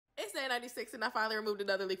day 96 and I finally removed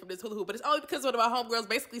another leaf from this hula hoop, but it's only because one of my homegirls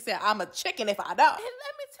basically said I'm a chicken if I don't. And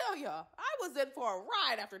let me tell y'all, I was in for a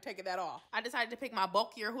ride after taking that off. I decided to pick my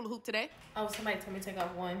bulkier hula hoop today. Oh, somebody told me to take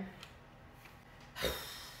off one.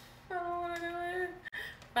 I don't want to do it,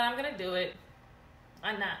 but I'm gonna do it.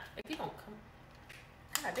 I'm not. If you don't come,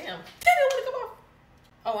 god damn, I don't want to come off.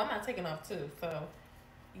 Oh, I'm not taking off too, so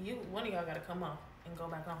one of y'all gotta come off and go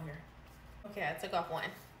back on here. Okay, I took off one.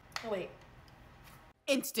 Oh wait.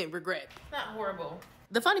 Instant regret. Not horrible.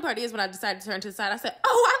 The funny part is when I decided to turn to the side, I said,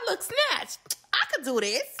 oh, I look snatched. I could do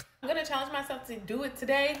this. I'm gonna challenge myself to do it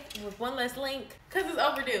today with one less link because it's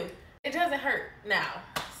overdue. It doesn't hurt now.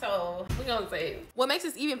 So we're gonna say. What makes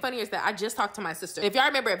this even funnier is that I just talked to my sister. If y'all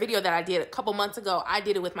remember a video that I did a couple months ago, I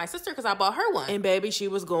did it with my sister because I bought her one. And baby, she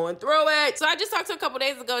was going through it. So I just talked to her a couple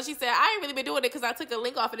days ago. She said, I ain't really been doing it because I took a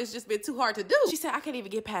link off and it's just been too hard to do. She said, I can't even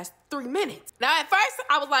get past 3 minutes. Now at first,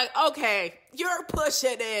 I was like, okay, you're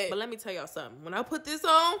pushing it. But let me tell y'all something. When I put this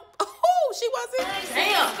on, oh, she wasn't.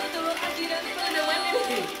 Damn.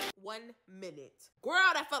 1 minute. Girl,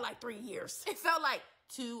 that felt like 3 years. It felt like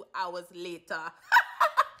 2 hours later.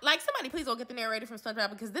 Like, somebody please don't get the narrator from SpongeBob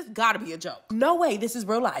because this gotta be a joke. No way, this is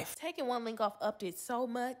real life. Taking one link off upped it so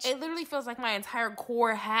much. It literally feels like my entire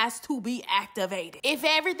core has to be activated. If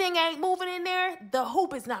everything ain't moving in there, the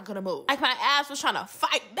hoop is not gonna move. Like my abs was trying to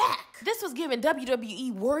fight back. This was giving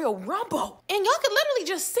WWE Royal Rumble. And y'all can literally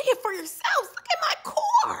just see it for yourselves. Look at my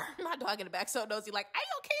core. My dog in the back so nosy like, are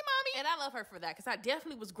you okay, mommy? And I love her for that because I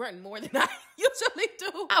definitely was grunting more than I usually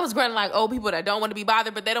do. I was grunting like old people that don't want to be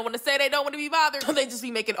bothered, but they don't want to say they don't want to be bothered. So they just be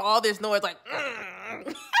making all this noise like,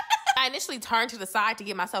 I initially turned to the side to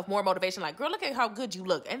give myself more motivation like, girl, look at how good you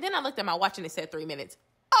look. And then I looked at my watch and it said 3 minutes.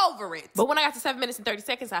 Over it. But when I got to 7 minutes and 30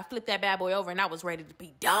 seconds, I flipped that bad boy over and I was ready to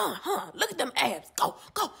be done. Look at them abs. Go,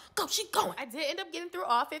 go, go. She going. I did end up getting through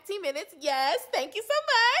all 15 minutes. Yes, thank you so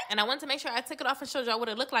much. And I wanted to make sure I took it off and showed y'all what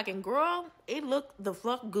it looked like. And girl, it looked the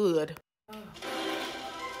fuck good. Oh.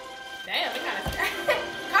 Damn, it kind of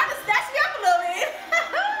snatched me up a little bit.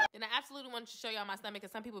 And I absolutely wanted to show y'all my stomach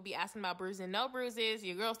because some people be asking about bruising. No bruises.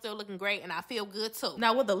 Your girl's still looking great and I feel good too.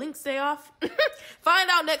 Now, will the link stay off? Find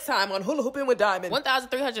out next time on Hula Hooping with Diamond.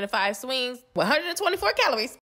 1,305 swings, 124 calories.